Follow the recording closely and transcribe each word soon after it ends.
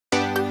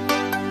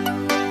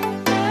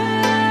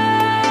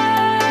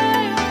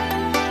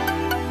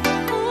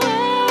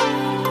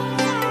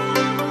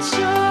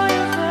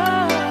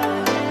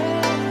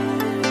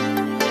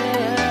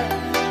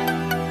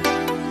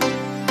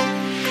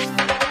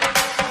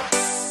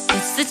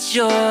It's the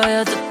joy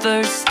of the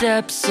first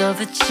steps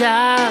of a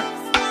child.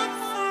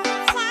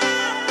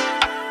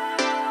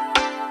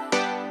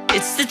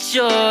 It's the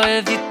joy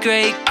of your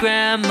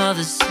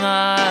great-grandmother's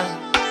smile.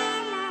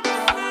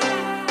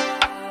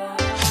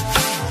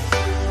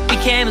 We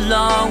came a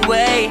long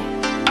way,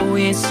 but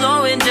we ain't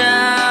slowing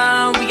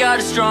down. We got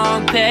a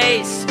strong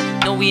pace,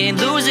 no, we ain't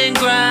losing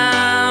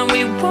ground.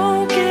 We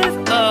won't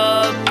give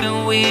up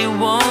and we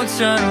won't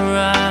turn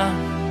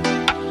around.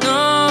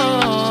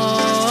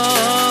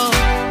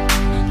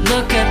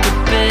 Look at the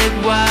big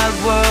wide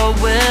world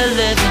we're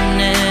living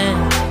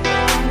in.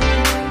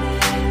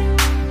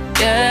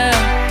 Yeah,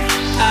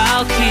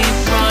 I'll keep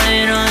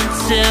running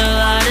until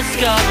I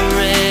discover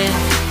it.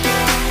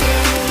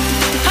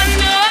 I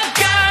know I've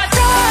got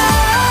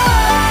drive.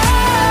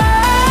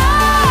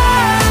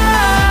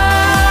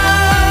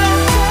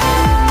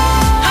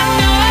 I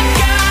know I've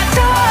got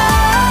drive.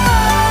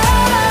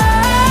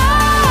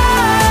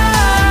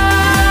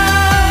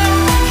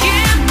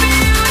 Can't be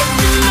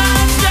wasting my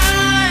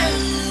time.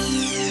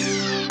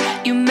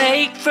 You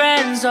make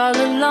friends all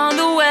along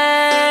the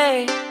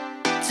way,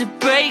 to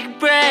break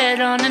bread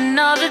on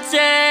another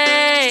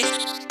day.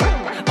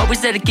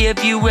 Always there to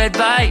give you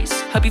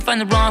advice, help you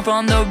find the wrong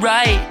from the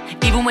right.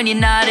 Even when you're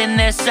not in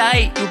their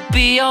sight, you'll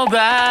be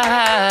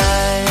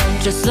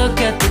alright. Just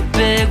look at the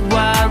big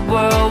wide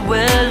world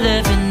we're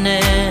living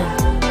in.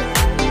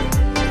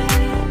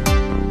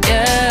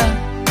 Yeah,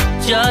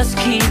 just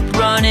keep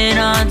running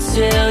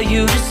until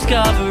you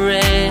discover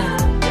it.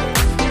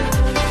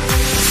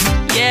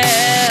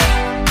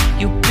 Yeah,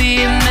 you'll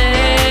be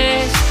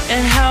amazed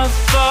at how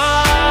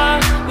far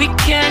we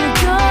can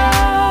go.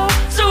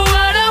 So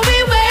what are we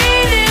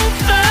waiting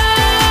for?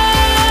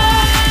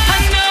 I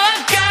know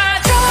I've got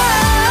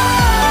drive.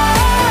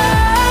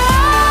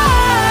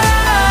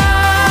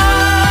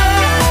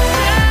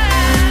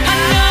 I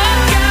know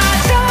I've got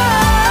drive.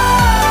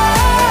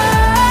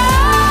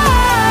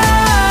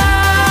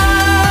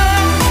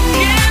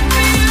 Can't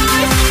be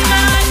wasting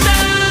my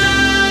time.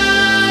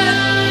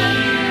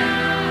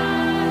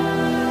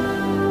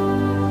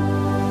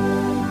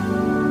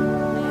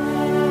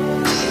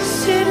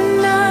 City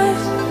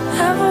nights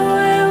have a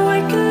way of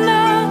waking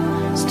up,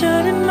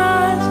 starting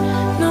minds,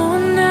 no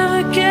one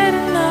ever get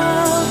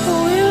enough. But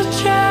we'll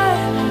try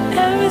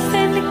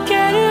everything to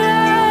get it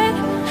right.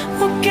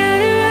 We'll get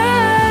it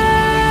right.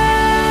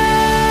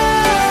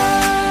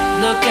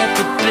 Look at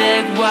the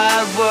big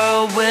wide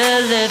world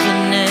we're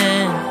living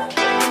in.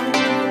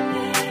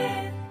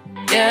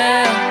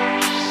 Yeah,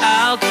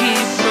 I'll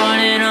keep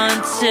running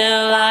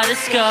until I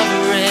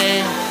discover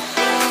it.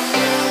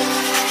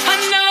 I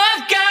know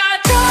I've got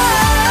drive.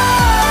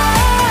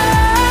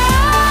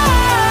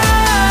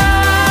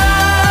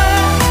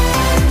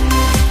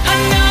 I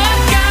know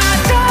I've got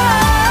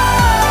drive.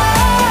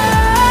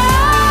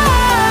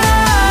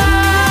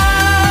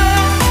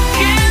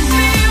 Can't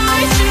be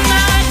wasting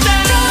my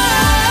time.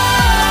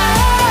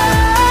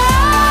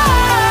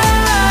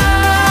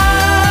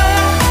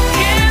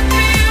 Can't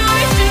be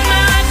wasting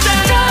my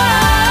time.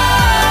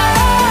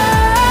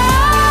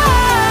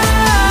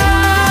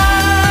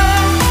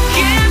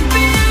 Can't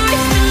be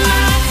wasting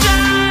my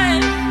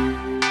time.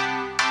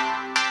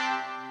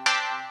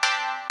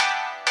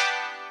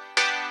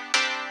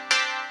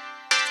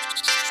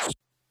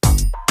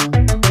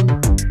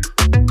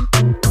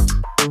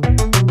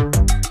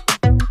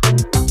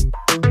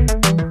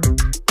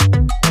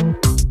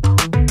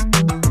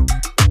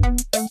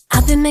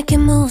 I've been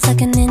making moves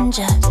like a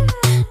ninja.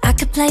 I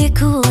could play it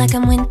cool like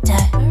I'm winter.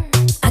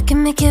 I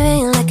can make it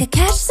rain like a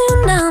cash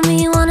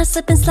tsunami. You wanna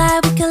slip and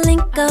slide, we can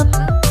link up.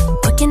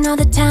 Working all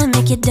the time,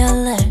 make it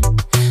duller.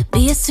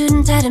 Be a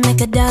student, try to make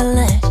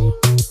 $1.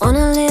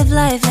 Wanna live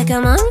life like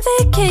I'm on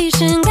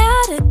vacation.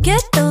 Gotta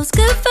get those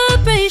good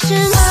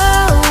vibrations. Oh,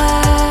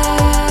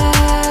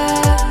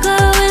 I'm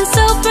glowing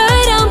so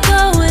bright, I'm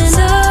going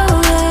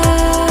over.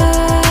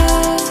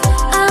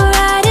 I'm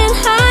riding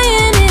high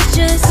and it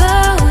just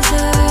goes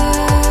up.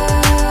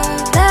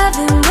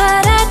 Loving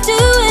what I do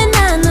and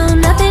I know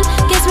nothing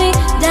gets me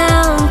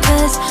down,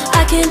 'cause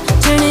I can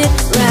turn it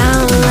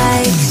round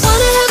like.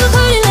 Wanna have a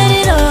party, let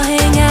it all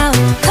hang out.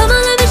 Come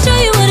on, let me show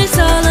you what it's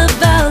all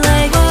about.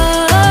 Like,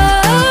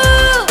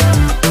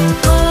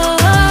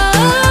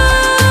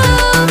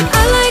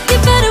 I like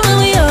it better when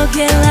we all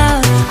get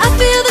loud. I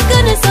feel the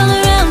goodness all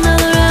around,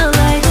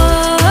 like,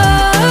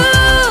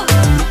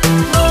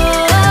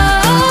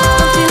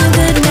 I'm feeling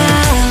good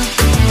now.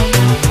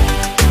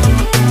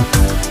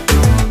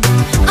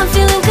 I'm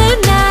feeling good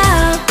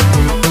now.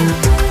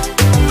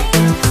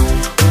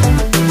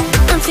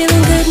 I'm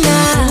feeling good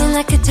now. Feeling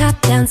like a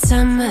top-down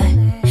summer.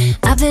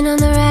 I've been on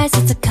the rise,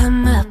 it's a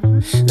come up.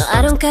 No,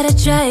 I don't gotta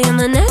try, I'm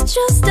a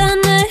natural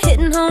stunner.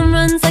 Hitting home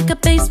runs like a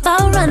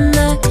baseball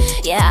runner.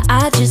 Yeah,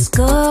 I just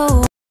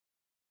go.